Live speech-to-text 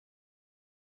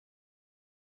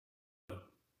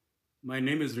My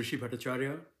name is Hrishi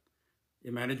Bhattacharya,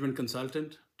 a management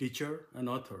consultant, teacher, and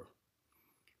author.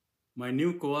 My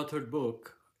new co-authored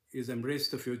book is Embrace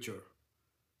the Future,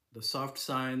 the soft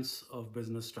science of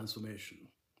business transformation.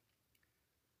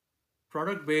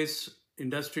 Product-based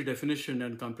industry definition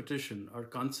and competition are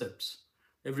concepts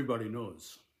everybody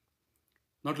knows.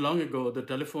 Not long ago, the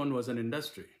telephone was an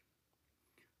industry.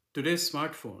 Today's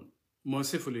smartphone,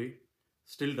 mercifully,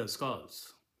 still does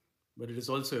calls, but it is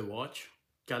also a watch,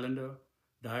 calendar,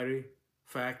 diary,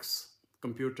 fax,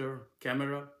 computer,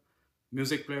 camera,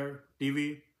 music player,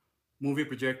 TV, movie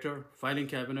projector, filing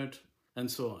cabinet,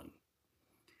 and so on.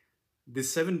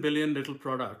 These 7 billion little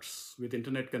products with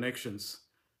internet connections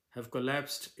have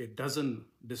collapsed a dozen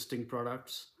distinct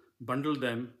products, bundled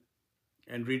them,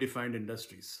 and redefined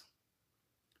industries.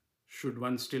 Should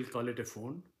one still call it a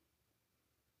phone?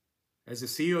 As a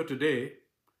CEO today,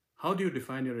 how do you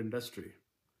define your industry?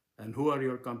 And who are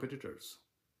your competitors?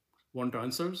 Want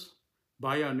answers?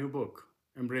 Buy our new book,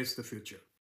 Embrace the Future.